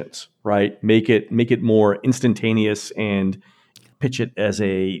 interventions, right? Make it more instantaneous and pitch it as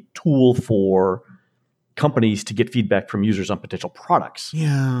a tool for companies to get feedback from users on potential products.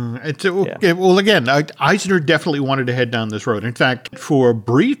 Well, again, Eisner definitely wanted to head down this road. In fact, for a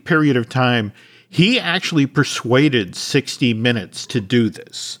brief period of time, he actually persuaded 60 Minutes to do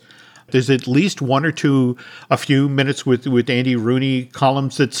this. There's at least a few minutes with Andy Rooney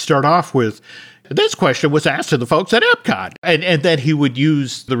columns that start off with, this question was asked to the folks at Epcot. And then he would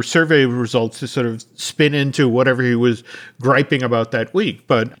use the survey results to sort of spin into whatever he was griping about that week.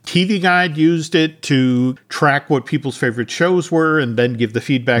 But TV Guide used it to track what people's favorite shows were and then give the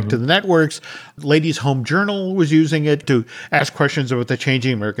feedback to the networks. Ladies' Home Journal was using it to ask questions about the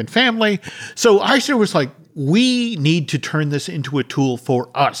changing American family. So Eisner was like, we need to turn this into a tool for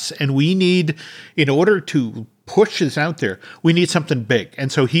us. And we need, in order to push this out there, we need something big.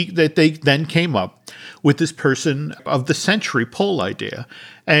 And so they then came up with this person of the century poll idea.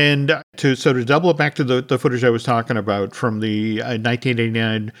 And to sort of double it back to the footage I was talking about from the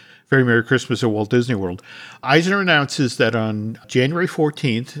 1989 Very Merry Christmas at Walt Disney World, Eisner announces that on January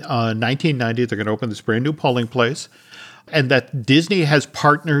 14th, 1990, they're going to open this brand new polling place, and that Disney has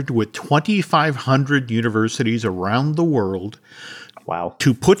partnered with 2,500 universities around the world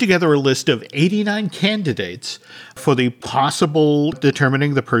to put together a list of 89 candidates for the possible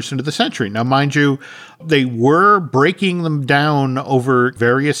determining the person of the century. Now, mind you, they were breaking them down over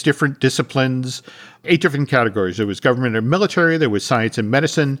various different disciplines, 8 different categories. There was government and military, there was science and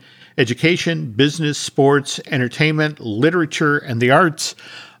medicine, education, business, sports, entertainment, literature, and the arts.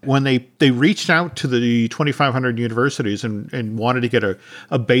 When they reached out to the 2,500 universities and wanted to get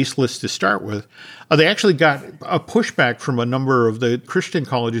a base list to start with, they actually got a pushback from a number of the Christian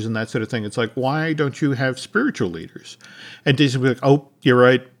colleges and that sort of thing. It's like, why don't you have spiritual leaders? And Disney was like, oh, you're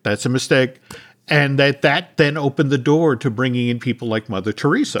right, that's a mistake. And that then opened the door to bringing in people like Mother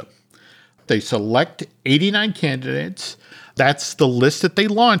Teresa. They select 89 candidates. That's the list that they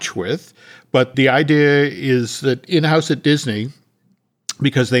launch with. But the idea is that in-house at Disney,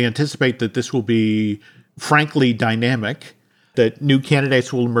 because they anticipate that this will be, frankly, dynamic, that new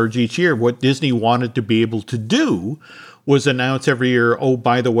candidates will emerge each year. What Disney wanted to be able to do was announce every year, oh,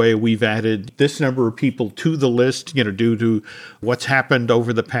 by the way, we've added this number of people to the list, due to what's happened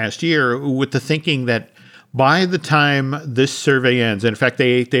over the past year, with the thinking that by the time this survey ends, and in fact,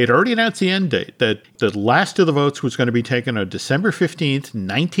 they had already announced the end date, that the last of the votes was going to be taken on December 15th,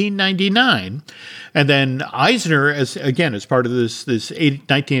 1999. And then Eisner, as part of this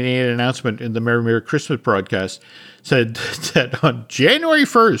 1988 announcement in the Merry Merry Christmas broadcast, said that on January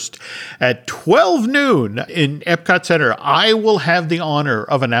 1st at 12 noon in Epcot Center, I will have the honor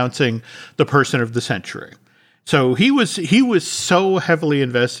of announcing the person of the century. So he was so heavily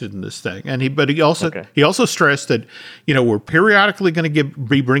invested in this thing, and he also stressed that we're periodically going to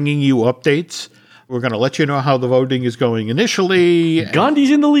be bringing you updates. We're going to let you know how the voting is going initially.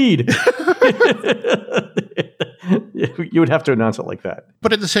 Gandhi's in the lead. You would have to announce it like that.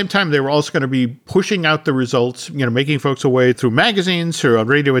 But at the same time, they were also going to be pushing out the results, making folks away through magazines, through on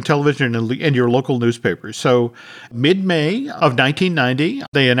radio and television, and your local newspapers. So mid-May of 1990,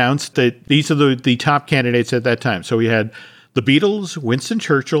 they announced that these are the top candidates at that time. So we had the Beatles, Winston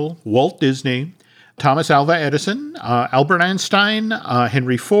Churchill, Walt Disney, Thomas Alva Edison, Albert Einstein,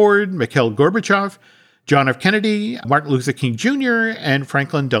 Henry Ford, Mikhail Gorbachev, John F. Kennedy, Martin Luther King Jr., and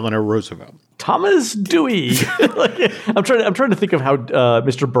Franklin Delano Roosevelt. Thomas Dewey. I'm trying to think of how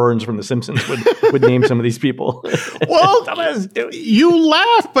Mr. Burns from The Simpsons would name some of these people. Well, Thomas Dewey. You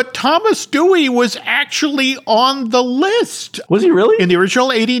laugh, but Thomas Dewey was actually on the list. Was he really? In the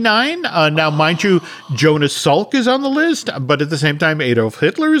original 89. Now, mind you, Jonas Salk is on the list, but at the same time, Adolf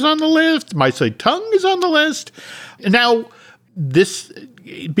Hitler is on the list. Mao Zedong is on the list. Now, this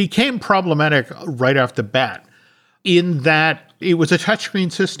became problematic right off the bat in that it was a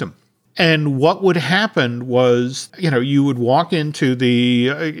touchscreen system. And what would happen was, you would walk into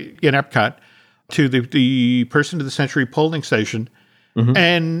in Epcot to the person of the century polling station,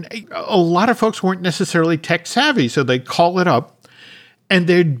 and a lot of folks weren't necessarily tech savvy, so they'd call it up, and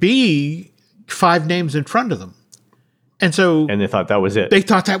there'd be 5 names in front of them. And so And they thought that was it. they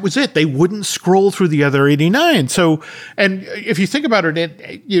thought that was it. They wouldn't scroll through the other 89. So, and if you think about it,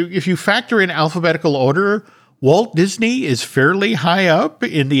 if you factor in alphabetical order, Walt Disney is fairly high up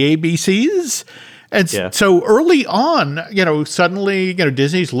in the ABCs. And so early on, suddenly,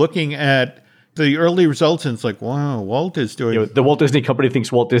 Disney's looking at the early results and it's like, wow, Walt is doing... the Walt Disney Company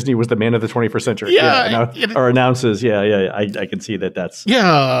thinks Walt Disney was the man of the 21st century. Or announces, I can see that that's...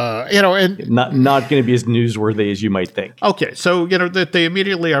 and... Not going to be as newsworthy as you might think. Okay, so, that they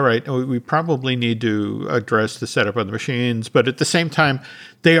immediately, all right, we probably need to address the setup of the machines, but at the same time,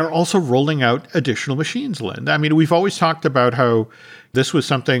 they are also rolling out additional machines, Lynn. I mean, we've always talked about how this was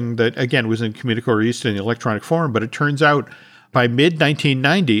something that, again, was in Communicore East in the electronic form, but it turns out by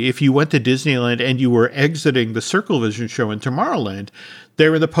mid-1990, if you went to Disneyland and you were exiting the Circle Vision show in Tomorrowland,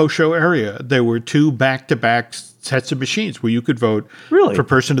 there in the post-show area, there were 2 back-to-back sets of machines where you could vote for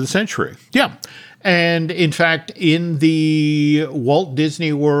Person of the Century. Yeah. And in fact, in the Walt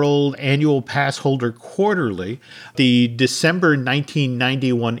Disney World Annual Pass Holder Quarterly, the December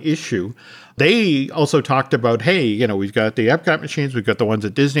 1991 issue, they also talked about, hey, we've got the Epcot machines, we've got the ones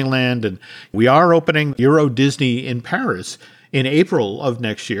at Disneyland, and we are opening Euro Disney in Paris in April of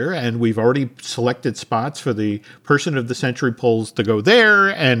next year, and we've already selected spots for the Person of the Century polls to go there,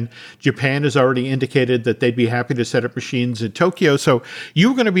 and Japan has already indicated that they'd be happy to set up machines in Tokyo, so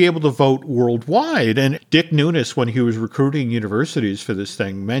you're going to be able to vote worldwide. And Dick Nunes, when he was recruiting universities for this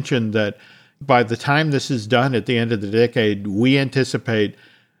thing, mentioned that by the time this is done at the end of the decade, we anticipate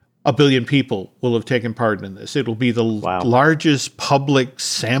 1 billion people will have taken part in this. It'll be the largest public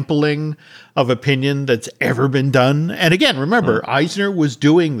sampling of opinion that's ever been done. And again, remember, Eisner was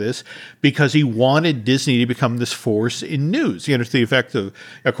doing this because he wanted Disney to become this force in news. To the effect of,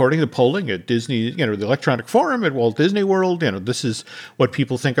 according to polling at Disney, the Electronic Forum at Walt Disney World, this is what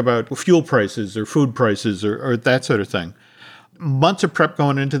people think about fuel prices or food prices or that sort of thing. Months of prep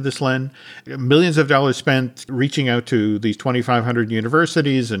going into this, Len. Millions of dollars spent reaching out to these 2,500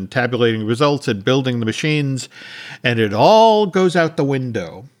 universities and tabulating results and building the machines. And it all goes out the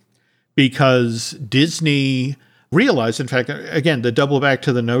window because Disney realized, in fact, again, to double back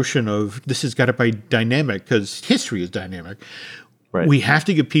to the notion of this has got to be dynamic because history is dynamic. Right. We have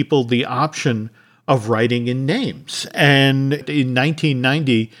to give people the option of writing in names. And in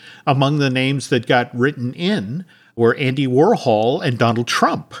 1990, among the names that got written in were Andy Warhol and Donald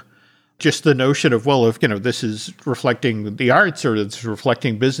Trump. Just the notion of, well, if this is reflecting the arts or it's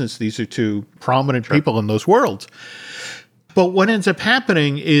reflecting business, these are 2 prominent people in those worlds. But what ends up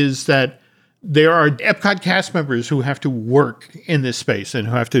happening is that there are Epcot cast members who have to work in this space and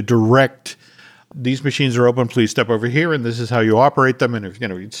who have to direct, these machines are open, please step over here, and this is how you operate them, and if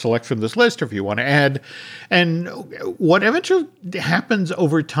you select from this list, or if you want to add. And what eventually happens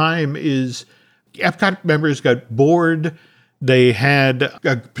over time is Epcot members got bored. They had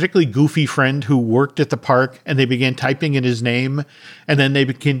a particularly goofy friend who worked at the park, and they began typing in his name. And then they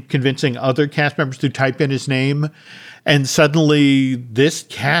began convincing other cast members to type in his name. And suddenly, this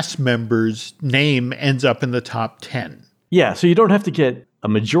cast member's name ends up in the top 10. Yeah, so you don't have to get a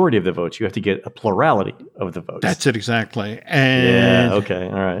majority of the votes. You have to get a plurality of the votes. That's it, exactly. And okay,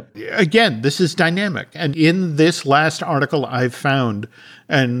 all right. Again, this is dynamic. And in this last article I've found,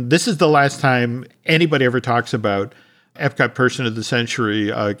 and this is the last time anybody ever talks about Epcot Person of the Century.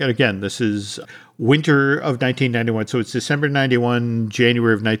 Again, this is winter of 1991. So it's December 91,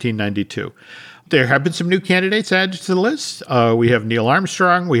 January of 1992. There have been some new candidates added to the list. We have Neil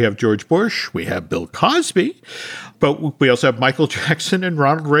Armstrong, we have George Bush, we have Bill Cosby, but we also have Michael Jackson and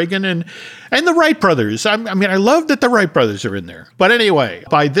Ronald Reagan and the Wright brothers. I love that the Wright brothers are in there. But anyway,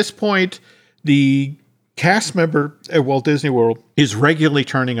 by this point, the cast member at Walt Disney World is regularly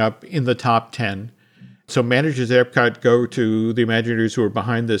turning up in the top 10. So managers at Epcot go to the Imagineers who are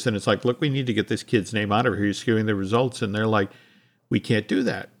behind this, and it's like, look, we need to get this kid's name out of here. He's skewing the results. And they're like, we can't do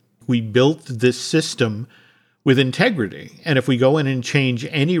that. We built this system with integrity. And if we go in and change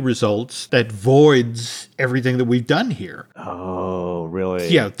any results, that voids everything that we've done here. Oh, really?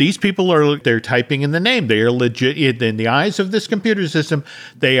 Yeah, these people they're typing in the name. They are legit in the eyes of this computer system.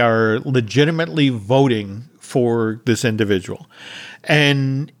 They are legitimately voting for this individual.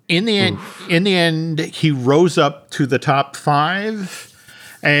 And in the end, he rose up to the top 5.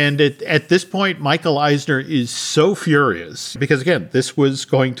 And at this point, Michael Eisner is so furious because, again, this was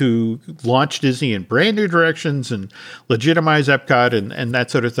going to launch Disney in brand new directions and legitimize Epcot and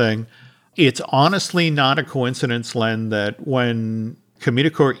that sort of thing. It's honestly not a coincidence, Len, that when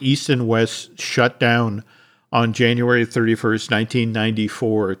Communicore East and West shut down on January 31st,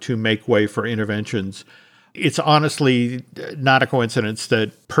 1994 to make way for interventions, it's honestly not a coincidence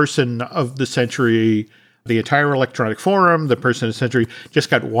that Person of the Century The entire electronic forum, the person of the century,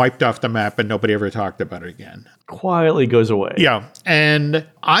 just got wiped off the map and nobody ever talked about it again. Quietly goes away. Yeah. And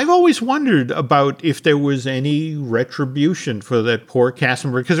I've always wondered about if there was any retribution for that poor cast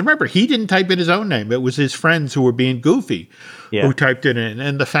member. Because remember, he didn't type in his own name. It was his friends who were being goofy who typed it in.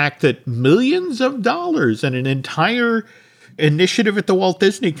 And the fact that millions of dollars and an entire initiative at the Walt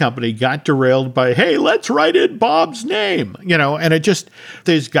Disney Company got derailed by, hey, let's write in Bob's name, and it just,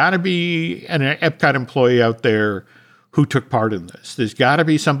 there's got to be an Epcot employee out there who took part in this. There's got to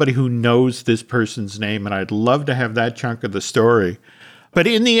be somebody who knows this person's name, and I'd love to have that chunk of the story. But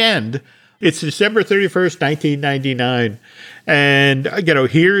in the end, it's December 31st, 1999. And,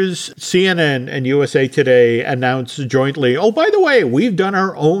 here's CNN and USA Today announce jointly, oh, by the way, we've done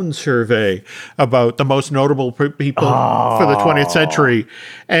our own survey about the most notable people for the 20th century.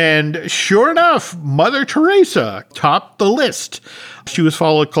 And sure enough, Mother Teresa topped the list. She was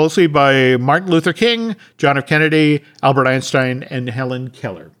followed closely by Martin Luther King, John F. Kennedy, Albert Einstein, and Helen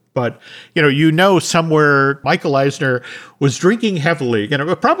Keller. But, somewhere Michael Eisner was drinking heavily,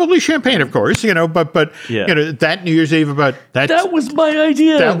 probably champagne, of course, but that New Year's Eve that was my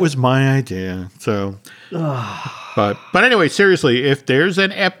idea. That was my idea. So, but anyway, seriously, if there's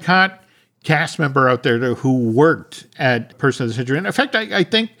an Epcot cast member out there who worked at Person of the Century, and in fact, I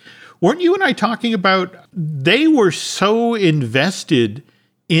think, weren't you and I talking about, they were so invested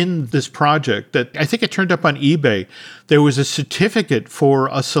in this project that I think it turned up on eBay. There was a certificate for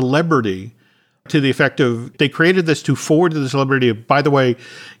a celebrity to the effect of, they created this to forward to the celebrity of, by the way,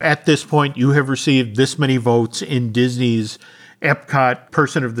 at this point, you have received this many votes in Disney's Epcot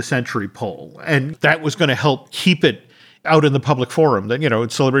Person of the Century poll. And that was going to help keep it out in the public forum. That,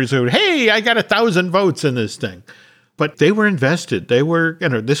 celebrities would, hey, I got 1,000 votes in this thing. But they were invested. They were,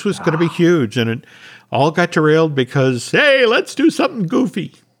 this was going to be huge. And it all got derailed because, hey, let's do something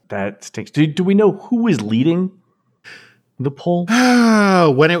goofy. That stinks. Do we know who is leading the poll?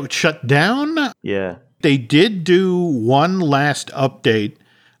 When it shut down? Yeah. They did do one last update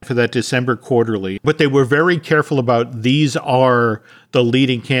for that December quarterly, but they were very careful about these are the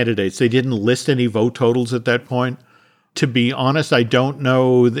leading candidates. They didn't list any vote totals at that point. To be honest, I don't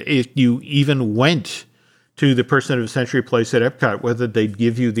know if you even went to the Person of the Century place at Epcot, whether they'd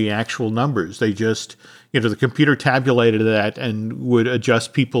give you the actual numbers. They just, the computer tabulated that and would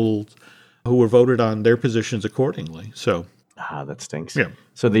adjust people who were voted on their positions accordingly. So, that stinks. Yeah.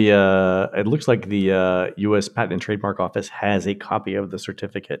 So it looks like the U.S. Patent and Trademark Office has a copy of the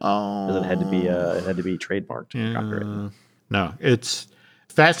certificate because it had to be trademarked. Yeah. No, it's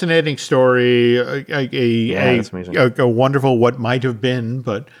fascinating story. That's amazing. A wonderful what might have been,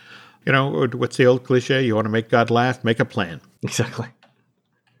 but. What's the old cliche? You want to make God laugh? Make a plan. Exactly.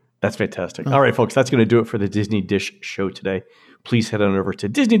 That's fantastic. All right, folks, that's going to do it for the Disney Dish show today. Please head on over to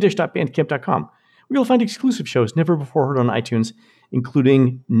disneydish.bandcamp.com, where you'll find exclusive shows never before heard on iTunes,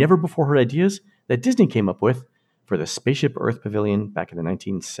 including never before heard ideas that Disney came up with for the Spaceship Earth Pavilion back in the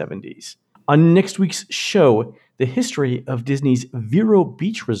 1970s. On next week's show, the history of Disney's Vero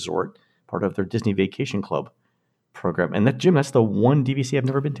Beach Resort, part of their Disney Vacation Club program. And Jim, that's the one DVC I've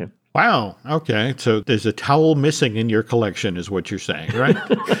never been to. Wow. Okay. So there's a towel missing in your collection is what you're saying, right?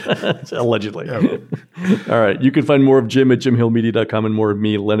 Allegedly. Yeah. All right. You can find more of Jim at jimhillmedia.com and more of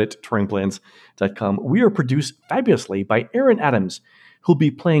me, Len at touringplans.com. We are produced fabulously by Aaron Adams, who'll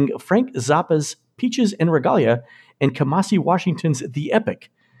be playing Frank Zappa's Peaches and Regalia and Kamasi Washington's The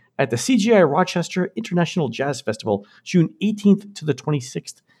Epic at the CGI Rochester International Jazz Festival, June 18th to the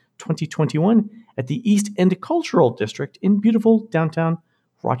 26th, 2021 at the East End Cultural District in beautiful downtown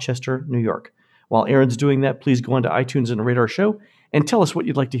Rochester, New York. While Aaron's doing that, please go onto iTunes and rate our show and tell us what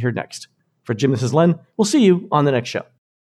you'd like to hear next. For Jim, this is Len. We'll see you on the next show.